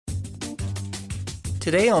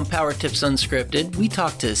Today on Power Tips Unscripted, we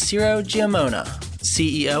talk to Ciro Giammona,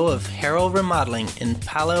 CEO of Harrell Remodeling in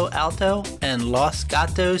Palo Alto and Los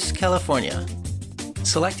Gatos, California.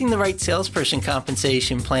 Selecting the right salesperson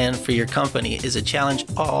compensation plan for your company is a challenge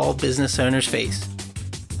all business owners face.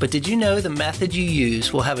 But did you know the method you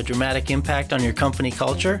use will have a dramatic impact on your company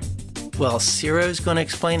culture? Well, Ciro's going to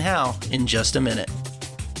explain how in just a minute.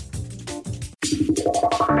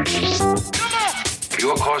 You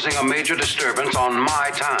are causing a major disturbance on my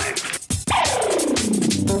time.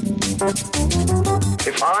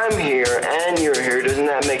 If I'm here and you're here, doesn't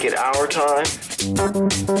that make it our time?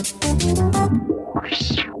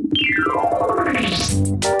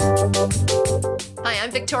 Hi,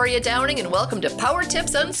 I'm Victoria Downing, and welcome to Power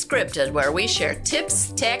Tips Unscripted, where we share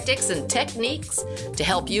tips, tactics, and techniques to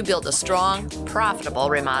help you build a strong, profitable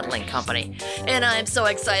remodeling company. And I'm so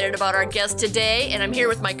excited about our guest today, and I'm here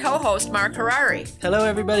with my co-host, Mark Harari. Hello,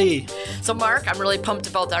 everybody. So, Mark, I'm really pumped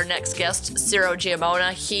about our next guest, Ciro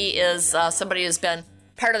Giammona. He is somebody who's been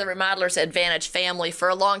part of the Remodelers Advantage family for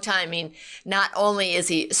a long time. I mean, not only is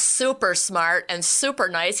he super smart and super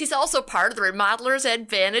nice, he's also part of the Remodelers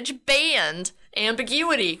Advantage band.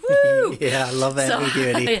 Ambiguity. Woo! Yeah, I love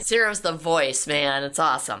ambiguity. Ciro's the voice, man. It's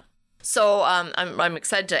awesome. So I'm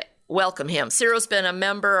excited to welcome him. Ciro's been a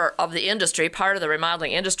member of the industry, part of the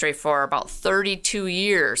remodeling industry, for about 32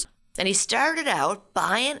 years. And he started out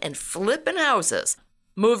buying and flipping houses,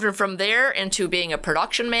 moving from there into being a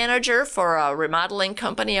production manager for a remodeling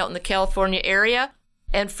company out in the California area.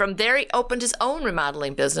 And from there, he opened his own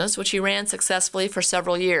remodeling business, which he ran successfully for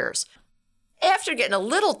several years. After getting a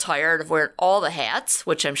little tired of wearing all the hats,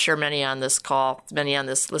 which I'm sure many on this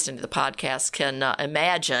listening to the podcast can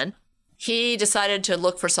imagine, he decided to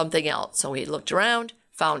look for something else. So he looked around,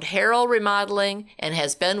 found Harrell Remodeling, and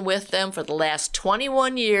has been with them for the last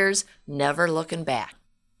 21 years, never looking back.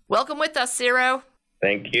 Welcome with us, Ciro.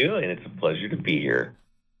 Thank you, and it's a pleasure to be here.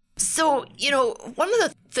 So, one of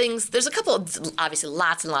the things, there's a couple of, obviously,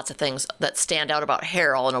 lots and lots of things that stand out about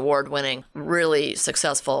Harrell, an award-winning, really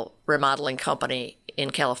successful remodeling company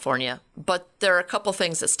in California. But there are a couple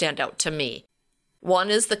things that stand out to me.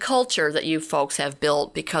 One is the culture that you folks have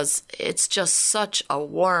built, because it's just such a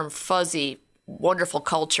warm, fuzzy, wonderful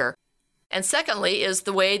culture. And secondly is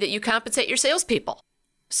the way that you compensate your salespeople.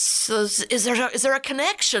 So is there a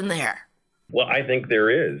connection there? Well, I think there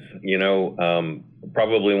is.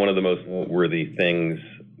 Probably one of the most worthy things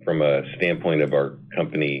from a standpoint of our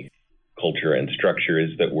company culture and structure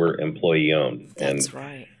is that we're employee-owned. That's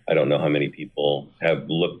right. I don't know how many people have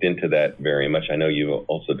looked into that very much. I know you've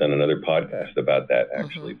also done another podcast about that,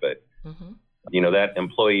 actually. Mm-hmm. But, that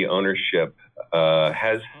employee ownership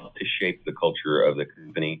has helped to shape the culture of the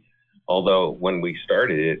company. Although when we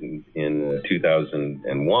started it in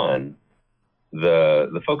 2001,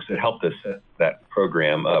 the folks that helped us set that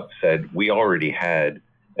program up said we already had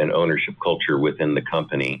an ownership culture within the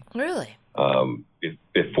company. Really?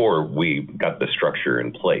 Before we got the structure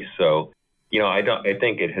in place. So, I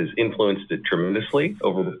think it has influenced it tremendously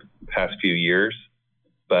over the past few years.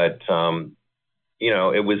 But,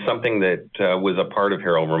 it was something that was a part of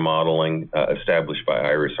Harrell Remodeling, established by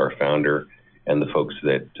Iris, our founder, and the folks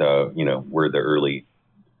that, were the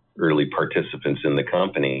early participants in the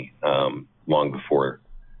company. Long before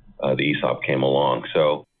the ESOP came along.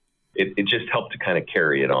 So it just helped to kind of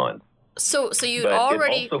carry it on. So you'd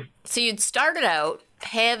you'd started out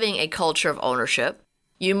having a culture of ownership.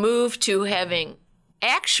 You moved to having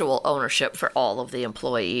actual ownership for all of the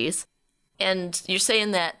employees. And you're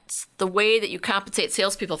saying that the way that you compensate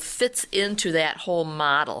salespeople fits into that whole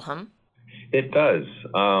model, huh? It does.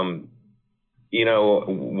 One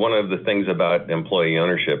of the things about employee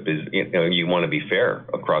ownership is, you want to be fair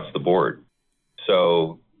across the board.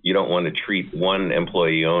 So you don't want to treat one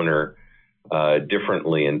employee owner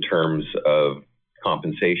differently in terms of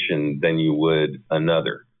compensation than you would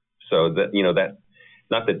another. So that, that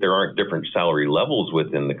not that there aren't different salary levels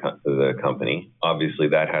within the company. Obviously,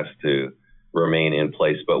 that has to remain in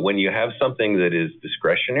place. But when you have something that is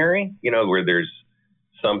discretionary, where there's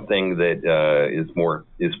something that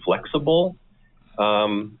is flexible,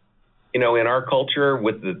 in our culture,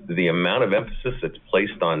 with the amount of emphasis that's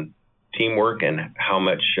placed on teamwork and how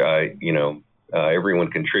much,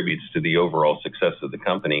 everyone contributes to the overall success of the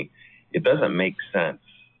company, it doesn't make sense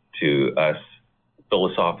to us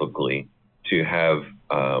philosophically to have,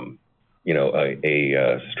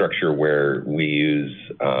 a structure where we use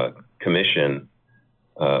commission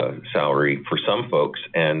salary for some folks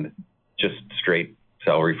and just straight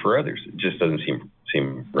salary for others. It just doesn't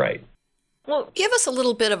seem right. Well, give us a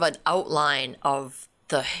little bit of an outline of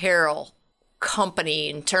the Harrell company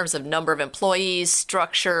in terms of number of employees,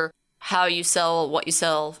 structure, how you sell, what you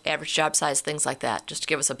sell, average job size, things like that, just to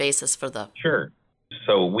give us a basis for the... Sure.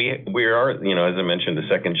 So we are, as I mentioned, a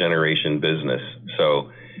second generation business. So,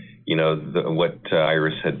 what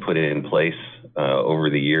Iris had put in place over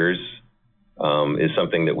the years is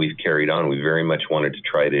something that we've carried on. We very much wanted to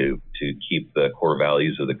try to keep the core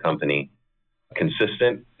values of the company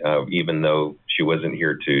consistent, even though she wasn't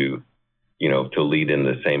here to lead in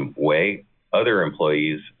the same way. Other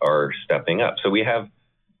employees are stepping up. So we have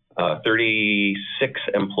 36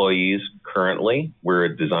 employees currently. We're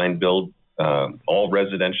a design build, all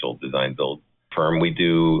residential design build firm. We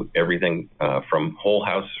do everything from whole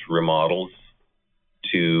house remodels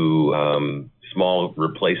to small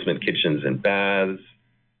replacement kitchens and baths,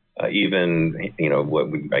 even, what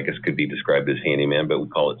I guess could be described as handyman, but we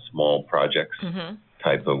call it small projects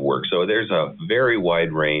type of work. So there's a very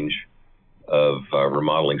wide range of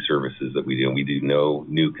remodeling services that we do. We do no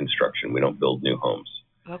new construction. We don't build new homes.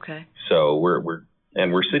 Okay. So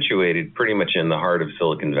we're situated pretty much in the heart of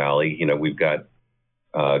Silicon Valley. We've got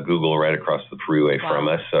Google right across the freeway from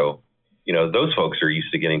us. So, those folks are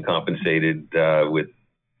used to getting compensated with,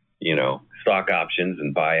 stock options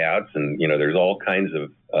and buyouts. And, there's all kinds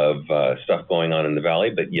of stuff going on in the Valley.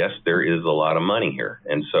 But yes, there is a lot of money here.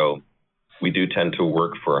 And so we do tend to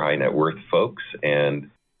work for high net worth folks,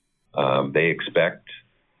 and they expect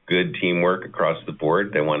good teamwork across the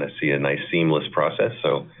board. They want to see a nice seamless process.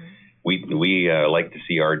 So we like to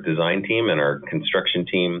see our design team and our construction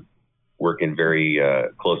team working very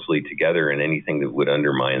closely together, and anything that would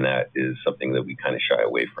undermine that is something that we kind of shy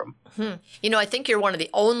away from. I think you're one of the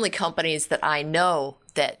only companies that I know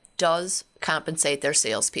that does compensate their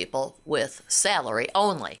salespeople with salary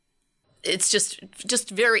only. It's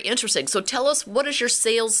just very interesting. So tell us, what does your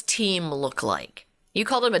sales team look like? You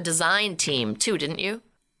called them a design team too, didn't you?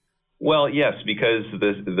 Well, yes, because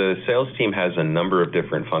the sales team has a number of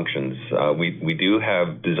different functions. We do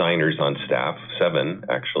have designers on staff, 7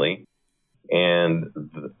 actually, and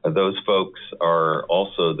those folks are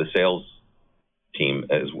also the sales team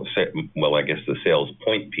as well. I guess the sales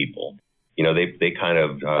point people. They kind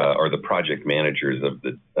of are the project managers of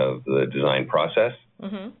the design process.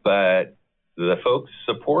 But the folks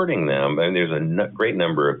supporting them, and there's a great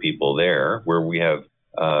number of people there where we have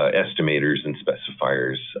estimators and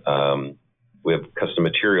specifiers. We have custom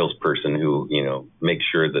materials person who, makes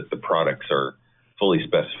sure that the products are fully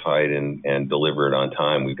specified and delivered on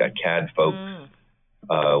time. We've got CAD folks.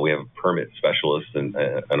 We have a permit specialist and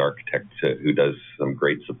an architect who does some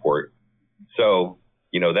great support. So,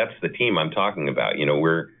 that's the team I'm talking about.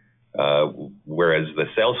 Whereas the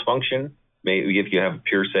sales function, maybe if you have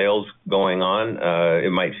pure sales going on,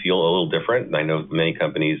 it might feel a little different. I know many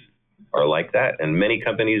companies are like that, and many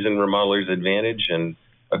companies in Remodelers Advantage and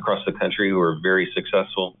across the country who are very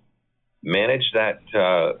successful manage that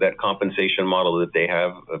compensation model that they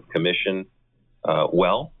have of commission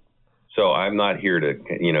well. So I'm not here to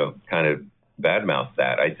kind of badmouth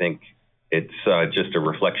that. I think it's just a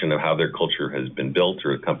reflection of how their culture has been built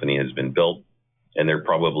or a company has been built, and there are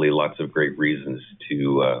probably lots of great reasons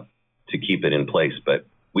to keep it in place. But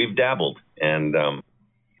we've dabbled, and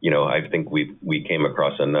I think we came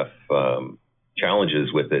across enough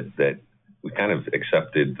challenges with it that we kind of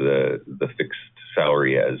accepted the fixed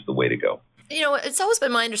salary as the way to go. It's always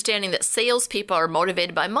been my understanding that salespeople are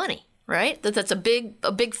motivated by money, right? That's a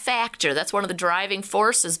big factor. That's one of the driving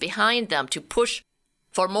forces behind them to push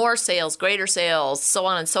for more sales, greater sales, so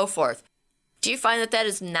on and so forth. Do you find that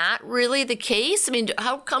is not really the case? I mean,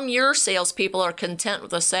 how come your salespeople are content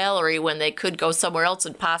with a salary when they could go somewhere else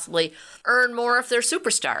and possibly earn more if they're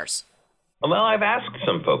superstars? Well, I've asked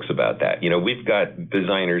some folks about that. We've got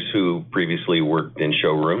designers who previously worked in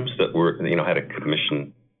showrooms that were, had a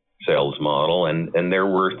commission sales model, and there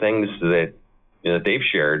were things that they've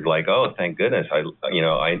shared, like, oh, thank goodness,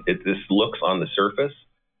 this looks on the surface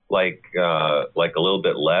like a little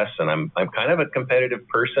bit less, and I'm kind of a competitive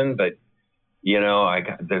person, but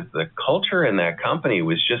the culture in that company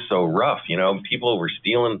was just so rough. People were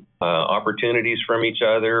stealing opportunities from each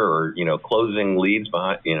other, or closing leads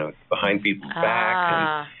behind people's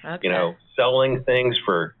back, and selling things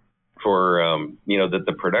for that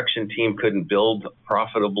the production team couldn't build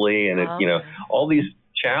profitably, and all these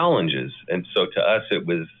challenges. And so to us, it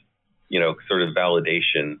was sort of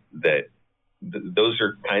validation that those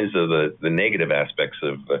are kinds of the negative aspects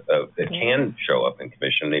of that can show up in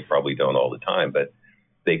commission. They probably don't all the time, but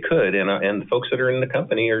they could. And the folks that are in the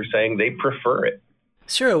company are saying they prefer it.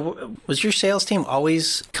 Ciro, was your sales team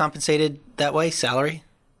always compensated that way, salary?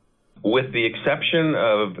 With the exception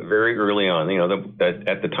of very early on,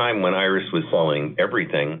 at the time when Iris was selling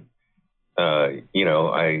everything, I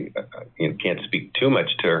can't speak too much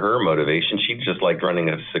to her motivation. She just liked running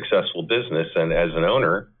a successful business, and as an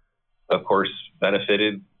owner, of course,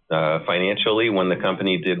 benefited financially when the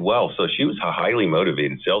company did well. So she was a highly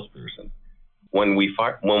motivated salesperson. When we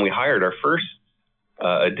hired our first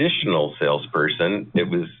additional salesperson,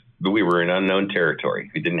 we were in unknown territory.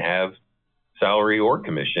 We didn't have salary or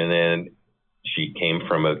commission, and she came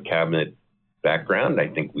from a cabinet background. I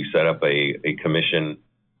think we set up a commission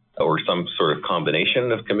or some sort of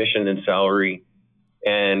combination of commission and salary,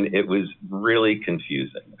 and it was really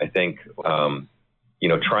confusing. I think,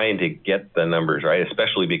 trying to get the numbers right,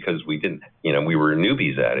 especially because we were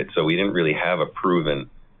newbies at it, so we didn't really have a proven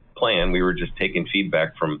plan. We were just taking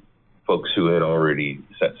feedback from folks who had already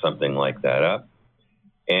set something like that up.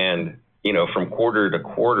 And, from quarter to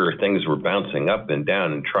quarter, things were bouncing up and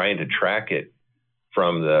down, and trying to track it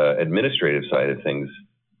from the administrative side of things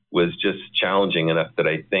was just challenging enough that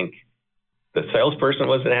I think the salesperson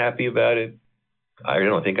wasn't happy about it. I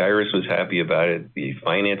don't think Iris was happy about it. The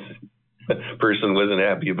finance person wasn't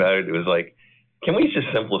happy about it. It was like, can we just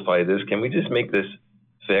simplify this? Can we just make this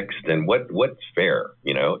fixed? And what's fair,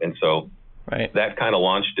 And so that kind of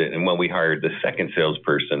launched it. And when we hired the second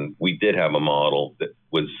salesperson, we did have a model that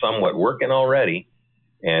was somewhat working already,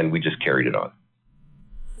 and we just carried it on.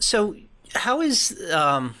 So how is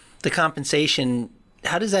the compensation,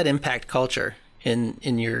 how does that impact culture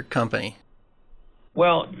in your company?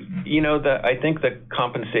 Well, I think the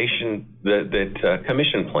compensation, that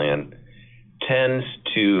commission plan tends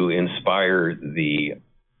to inspire the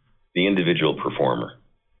individual performer.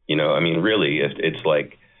 Really, it's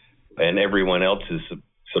like, and everyone else is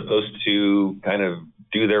supposed to kind of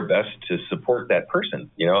do their best to support that person,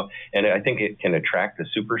 and I think it can attract a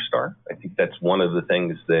superstar. I think that's one of the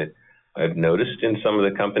things that I've noticed in some of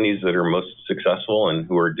the companies that are most successful and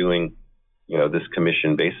who are doing, this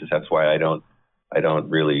commission basis. That's why I don't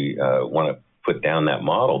really want to put down that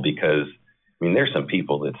model, because there's some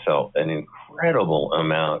people that sell an incredible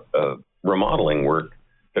amount of remodeling work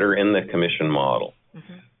that are in the commission model.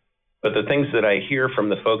 Mm-hmm. But the things that I hear from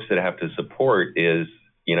the folks that have to support is,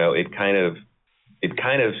 it kind of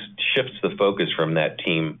shifts the focus from that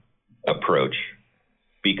team approach,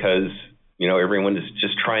 because everyone is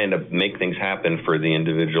just trying to make things happen for the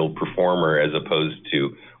individual performer as opposed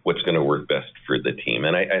to what's going to work best for the team.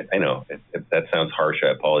 And I know if that sounds harsh,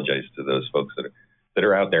 I apologize to those folks that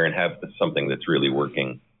are out there and have something that's really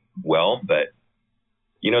working well. But,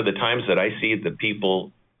 the times that I see the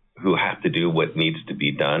people who have to do what needs to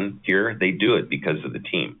be done here, they do it because of the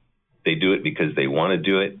team. They do it because they want to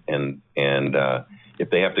do it. And if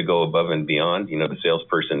they have to go above and beyond, the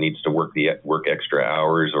salesperson needs to work extra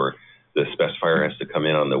hours, or the specifier has to come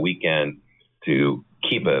in on the weekend to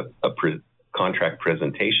keep a contract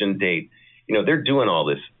presentation date. They're doing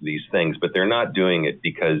all these things, but they're not doing it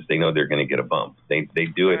because they know they're going to get a bump. They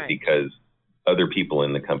do it because other people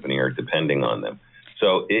in the company are depending on them.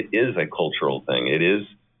 So it is a cultural thing. It is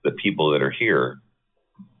the people that are here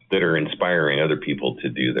that are inspiring other people to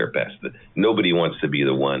do their best. Nobody wants to be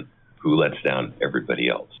the one who lets down everybody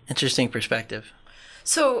else. Interesting perspective.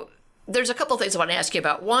 So there's a couple of things I want to ask you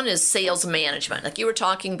about. One is sales management. Like you were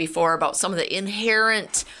talking before about some of the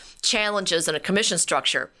inherent challenges in a commission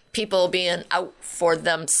structure, people being out for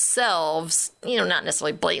themselves, not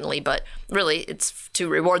necessarily blatantly, but really it's to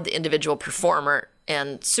reward the individual performer.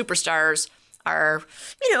 And superstars are,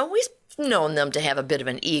 we've known them to have a bit of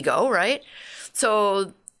an ego, right?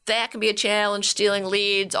 So that can be a challenge, stealing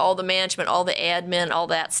leads, all the management, all the admin, all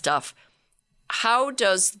that stuff. How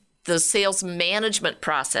does the sales management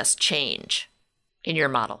process change in your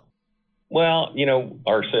model? Well,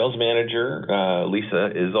 our sales manager,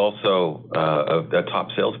 Lisa, is also a top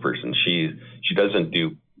salesperson. She doesn't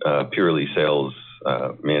do purely sales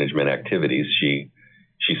management activities. She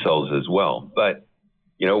sells as well. But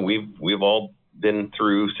we've all been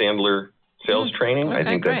through Sandler sales training. Okay, I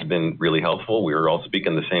think that's been really helpful. We were all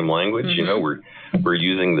speaking the same language. Mm-hmm. We're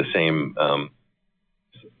using the same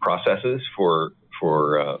processes for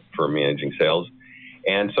managing sales,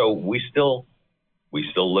 and so we still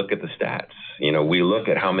look at the stats. We look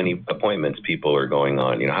at how many appointments people are going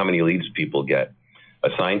on. How many leads people get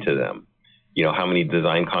assigned to them. How many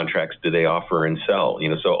design contracts do they offer and sell.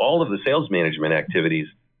 So all of the sales management activities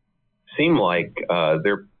seem like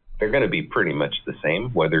they're going to be pretty much the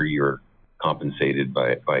same, whether you're compensated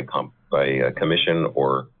by commission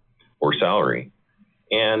or salary.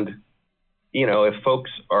 And if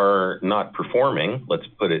folks are not performing, let's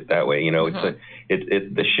put it that way, mm-hmm.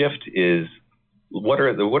 The shift is what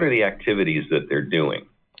are the activities that they're doing,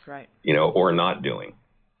 right? Or not doing.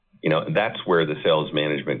 That's where the sales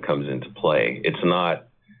management comes into play. It's not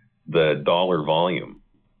the dollar volume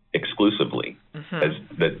exclusively as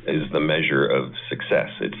that is the measure of success.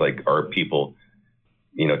 It's like, are people,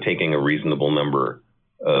 taking a reasonable number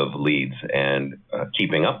of leads and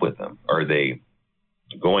keeping up with them? Are they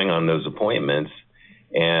going on those appointments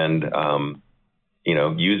and,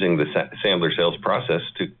 using the Sandler sales process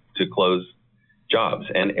to close jobs?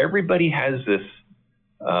 And everybody has this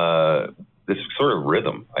sort of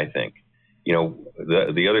rhythm, I think.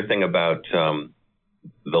 The other thing about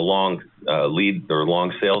the long lead or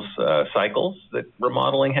long sales cycles that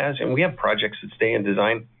remodeling has, and we have projects that stay in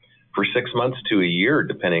design for 6 months to a year,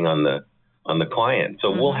 depending on the client.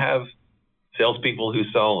 So we'll have salespeople who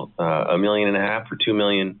sell $1.5 million or $2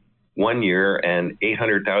 million one year and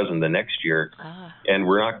 $800,000 the next year, and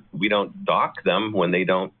we don't dock them when they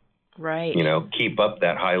don't, keep up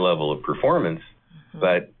that high level of performance.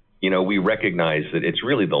 But we recognize that it's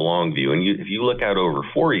really the long view, and if you look out over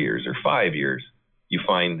 4 years or 5 years, you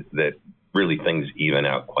find that really things even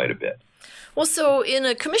out quite a bit. Well, so in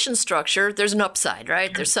a commission structure, there's an upside,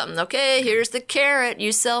 right? There's something, okay, here's the carrot.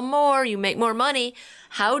 You sell more, you make more money.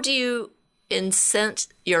 How do you incent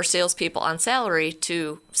your salespeople on salary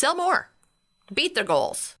to sell more, beat their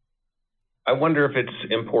goals? I wonder if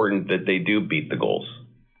it's important that they do beat the goals,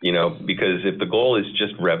 because if the goal is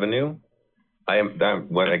just revenue, I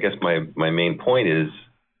guess my main point is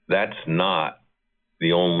that's not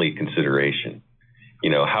the only consideration.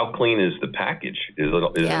 How clean is the package is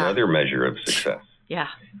another measure of success. Yeah.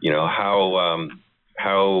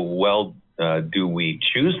 How well do we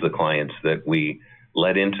choose the clients that we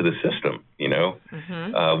let into the system?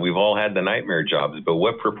 We've all had the nightmare jobs, but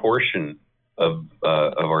what proportion of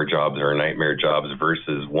our jobs are nightmare jobs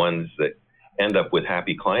versus ones that end up with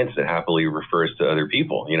happy clients that happily refers to other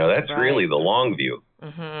people? That's really the long view.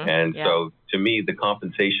 And so to me, the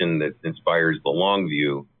compensation that inspires the long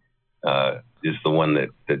view is the one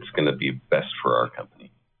that's going to be best for our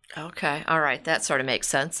company. Okay. All right. That sort of makes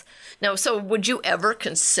sense. Now, so would you ever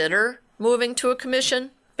consider moving to a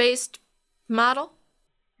commission-based model?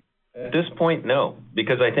 At this point, no,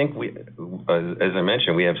 because I think we, as I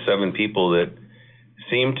mentioned, we have 7 people that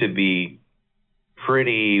seem to be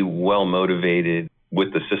pretty well motivated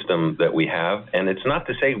with the system that we have. And it's not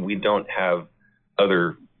to say we don't have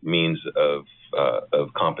other means of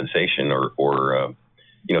compensation or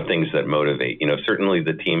things that motivate. Certainly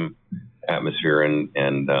the team atmosphere and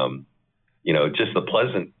just the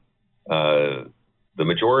pleasant, the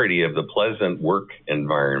majority of the pleasant work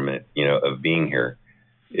environment, of being here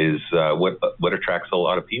is what attracts a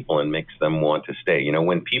lot of people and makes them want to stay.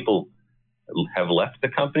 When people have left the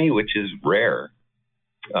company, which is rare,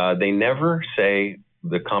 they never say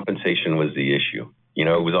the compensation was the issue.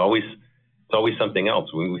 It's always something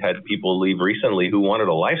else. We had people leave recently who wanted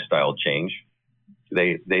a lifestyle change.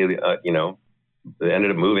 They ended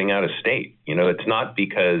up moving out of state. It's not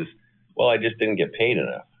because, I just didn't get paid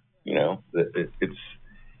enough.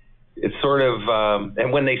 It's sort of,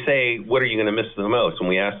 and when they say, what are you going to miss the most? When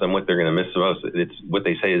we ask them what they're going to miss the most, it's what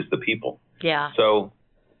they say is the people. Yeah. So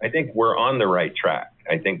I think we're on the right track.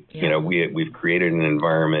 I think, we've created an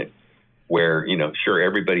environment where, sure,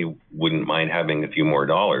 everybody wouldn't mind having a few more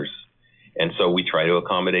dollars. And so we try to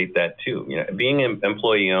accommodate that too. Being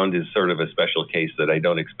employee owned is sort of a special case that I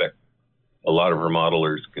don't expect a lot of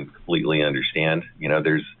remodelers can completely understand.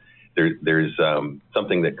 There's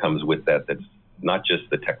something that comes with that that's not just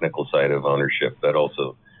the technical side of ownership, but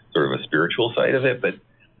also sort of a spiritual side of it.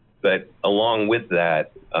 But along with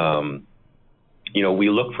that, we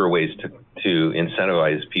look for ways to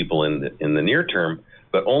incentivize people in the near term,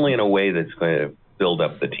 but only in a way that's going to build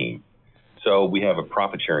up the team. So we have a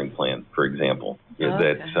profit sharing plan, for example,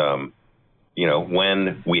 that,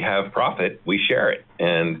 when we have profit, we share it.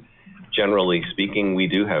 And generally speaking, we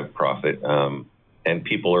do have profit, and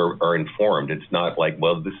people are informed. It's not like,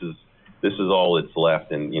 this is all that's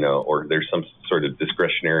left, and, or there's some sort of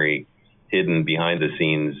discretionary hidden behind the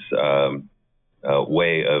scenes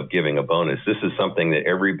way of giving a bonus. This is something that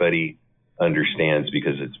everybody understands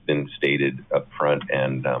because it's been stated up front,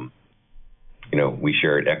 and, we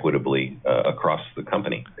share it equitably across the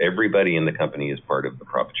company. Everybody in the company is part of the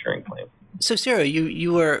profit sharing plan. So, Ciro,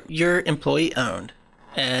 you're employee owned,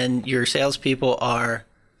 and your salespeople are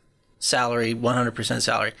salary, 100%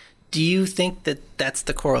 salary. Do you think that that's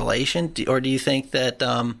the correlation, or do you think that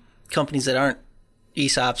companies that aren't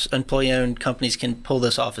ESOPs, employee owned companies, can pull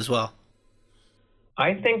this off as well?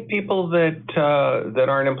 I think people that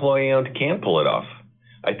aren't employee owned can pull it off.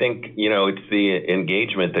 I think, it's the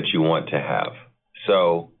engagement that you want to have.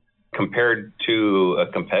 So compared to a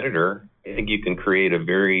competitor, I think you can create a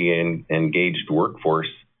very engaged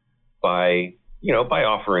workforce by by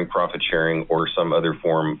offering profit sharing or some other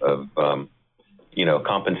form of,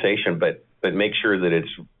 compensation, but make sure that it's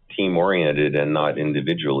team oriented and not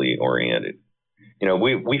individually oriented.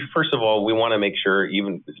 We first of all, we want to make sure,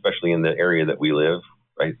 even especially in the area that we live,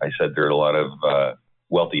 right? I said there are a lot of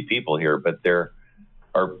wealthy people here, but there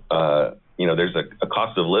are, there's a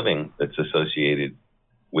cost of living that's associated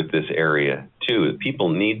with this area too. People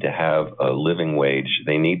need to have a living wage.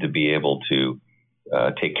 They need to be able to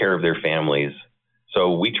take care of their families.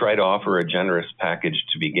 So we try to offer a generous package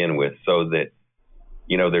to begin with, so that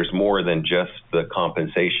there's more than just the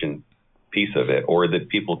compensation piece of it, or that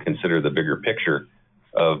people consider the bigger picture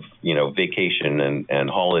of, vacation and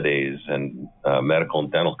holidays and medical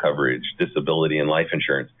and dental coverage, disability and life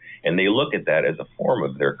insurance. And they look at that as a form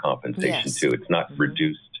of their compensation too. It's not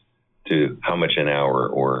reduced to how much an hour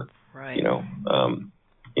or,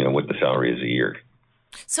 what the salary is a year.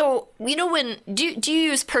 So, when do you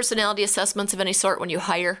use personality assessments of any sort when you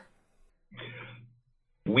hire?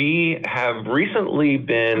 We have recently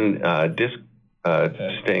been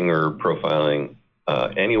testing or profiling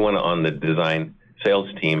anyone on the design sales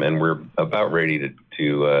team, and we're about ready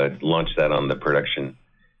to launch that on the production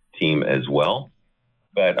team as well.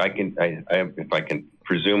 But if I can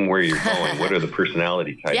presume where you're going, what are the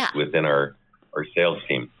personality types within our sales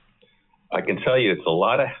team? I can tell you it's a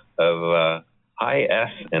lot of high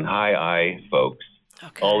S and high I folks.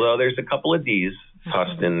 Okay. Although there's a couple of D's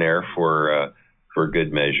tossed in there for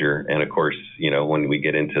good measure. And of course, when we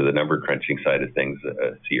get into the number crunching side of things,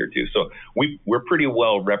 a C or two. So we're pretty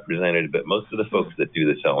well represented, but most of the folks that do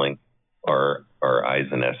the selling are I's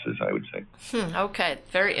and S's, I would say. Okay.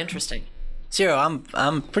 Very interesting. Ciro,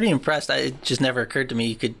 I'm pretty impressed. It just never occurred to me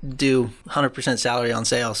you could do 100% salary on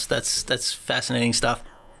sales. That's fascinating stuff.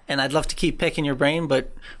 And I'd love to keep picking your brain,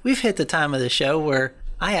 but we've hit the time of the show where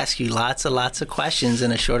I ask you lots of questions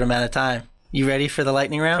in a short amount of time. You ready for the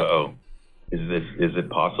lightning round? Uh-oh. Is it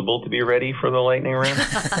possible to be ready for the lightning round?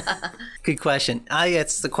 Good question. I get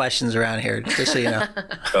the questions around here, just so you know.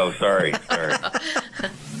 Oh, sorry.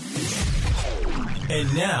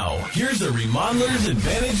 And now, here's the Remodeler's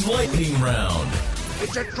Advantage lightning round.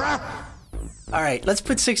 It's a trap! All right, let's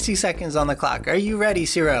put 60 seconds on the clock. Are you ready,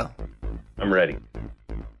 Ciro? I'm ready.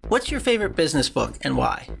 What's your favorite business book and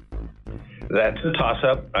why? That's a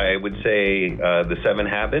toss-up. I would say The 7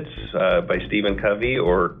 Habits by Stephen Covey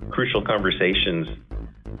or Crucial Conversations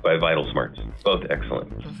by Vital Smarts. Both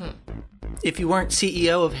excellent. Mm-hmm. If you weren't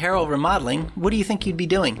CEO of Harrell Remodeling, what do you think you'd be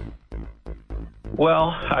doing? Well,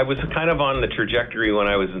 I was kind of on the trajectory when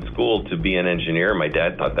I was in school to be an engineer. My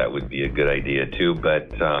dad thought that would be a good idea too, but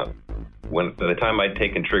by the time I'd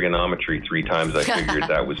taken trigonometry 3 times, I figured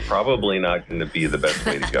that was probably not going to be the best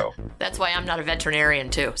way to go. That's why I'm not a veterinarian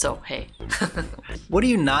too, so hey. What are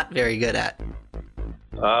you not very good at?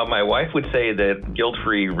 My wife would say that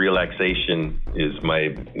guilt-free relaxation is my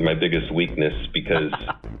biggest weakness because,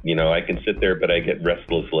 I can sit there, but I get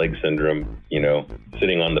restless leg syndrome,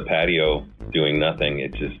 sitting on the patio doing nothing.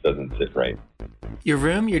 It just doesn't sit right. Your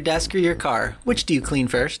room, your desk, or your car? Which do you clean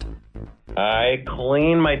first? I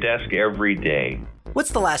clean my desk every day.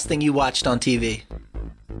 What's the last thing you watched on TV?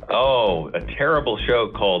 Oh, a terrible show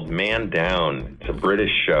called Man Down. It's a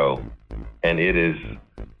British show, and it is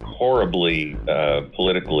horribly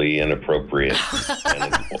politically inappropriate,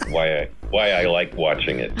 and it's why I like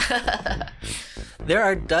watching it. There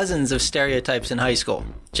are dozens of stereotypes in high school.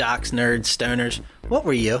 Jocks, nerds, stoners. What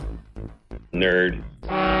were you? Nerd.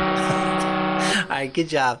 All right, good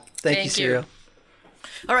job. Thank you, Ciro.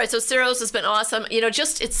 All right, so Ciro, this has been awesome.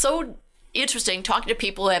 It's so interesting talking to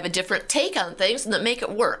people who have a different take on things and that make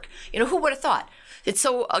it work. Who would have thought? It's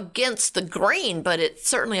so against the grain, but it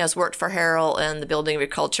certainly has worked for Harrell and the building of your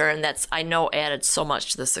culture, and that's, I know, added so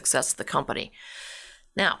much to the success of the company.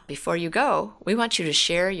 Now, before you go, we want you to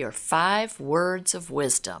share your 5 words of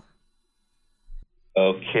wisdom.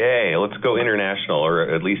 Okay, let's go international,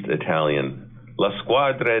 or at least Italian. La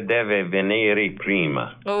squadra deve venire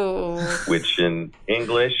prima. Oh. Which in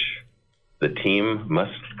English, the team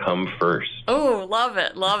must come first. Oh, love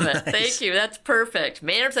it. Nice. Thank you. That's perfect.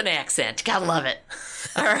 Man with an accent. Gotta love it.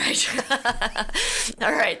 All right.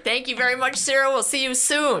 All right. Thank you very much, Ciro. We'll see you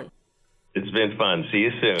soon. It's been fun. See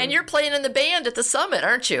you soon. And you're playing in the band at the summit,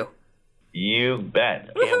 aren't you? You bet.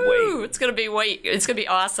 Can't Woo-hoo! wait. It's gonna be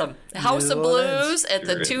awesome. House of Blues at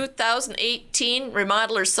the 2018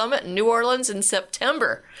 Remodeler Summit in New Orleans in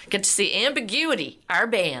September. Get to see Ambiguity, our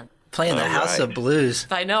band. Playing the House of Blues.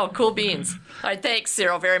 I know, cool beans. All right, thanks,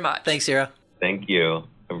 Ciro, very much. Thanks, Ciro. Thank you.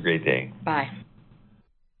 Have a great day. Bye.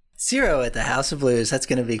 Ciro at the House of Blues. That's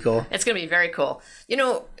going to be cool. It's going to be very cool.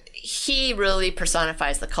 he really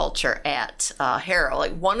personifies the culture at Harrow.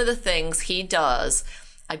 Like, one of the things he does,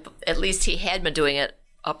 at least he had been doing it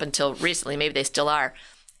up until recently, maybe they still are,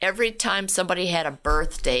 every time somebody had a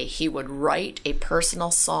birthday, he would write a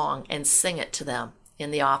personal song and sing it to them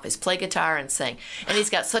in the office, play guitar and sing. And he's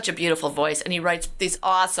got such a beautiful voice, and he writes these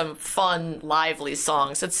awesome, fun, lively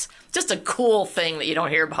songs. It's just a cool thing that you don't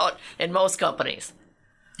hear about in most companies.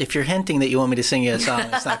 If you're hinting that you want me to sing you a song,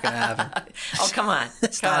 it's not going to happen. Oh, come on.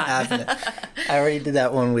 It's not happening. I already did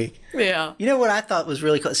that one week. Yeah. You know what I thought was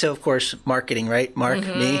really cool? So, of course, marketing, right?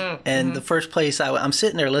 Me. And the first place I'm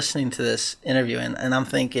sitting there listening to this interview, and I'm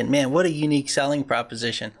thinking, man, what a unique selling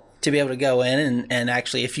proposition to be able to go in and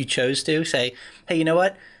actually, if you chose to, say, hey, you know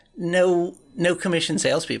what? No commission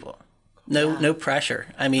salespeople. No pressure.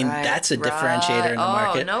 I mean, that's a differentiator in the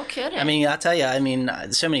market. No kidding. I mean, I'll tell you,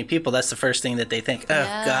 so many people, that's the first thing that they think,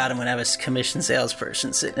 oh, God, I'm going to have a commission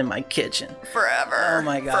salesperson sitting in my kitchen. Forever. Oh,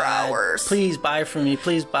 my God. For hours. Please buy from me.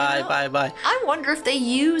 Please buy. I wonder if they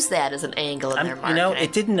use that as an angle in their marketing.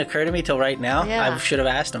 It didn't occur to me till right now. Yeah. I should have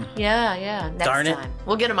asked them. Yeah. Next Darn it. time.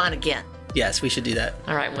 We'll get them on again. Yes, we should do that.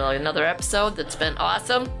 All right, well, another episode that's been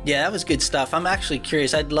awesome. Yeah, that was good stuff. I'm actually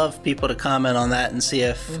curious. I'd love people to comment on that and see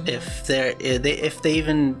if they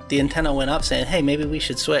even the antenna went up saying, "Hey, maybe we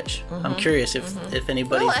should switch." I'm curious if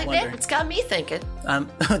anybody's wondering. It's got me thinking.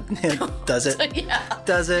 Does it? Yeah.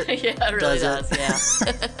 Does it? Yeah, it really does. Yeah.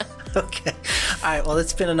 Okay. All right. Well,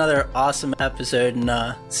 it's been another awesome episode,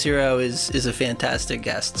 and Ciro is a fantastic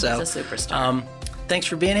guest. So he's a superstar. Thanks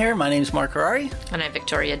for being here. My name's Mark Harari. And I'm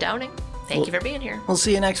Victoria Downing. Thank you for being here. We'll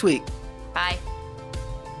see you next week. Bye.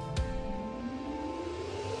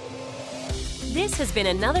 This has been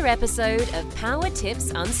another episode of Power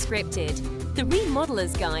Tips Unscripted, the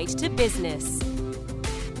Remodeler's Guide to Business.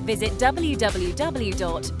 Visit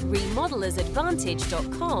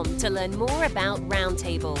www.remodelersadvantage.com to learn more about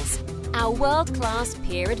Roundtables, our world-class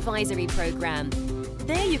peer advisory program.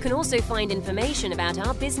 There you can also find information about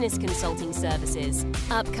our business consulting services,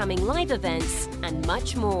 upcoming live events, and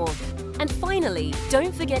much more. And finally,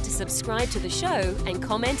 don't forget to subscribe to the show and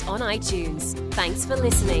comment on iTunes. Thanks for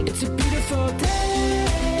listening. It's a beautiful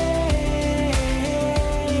day.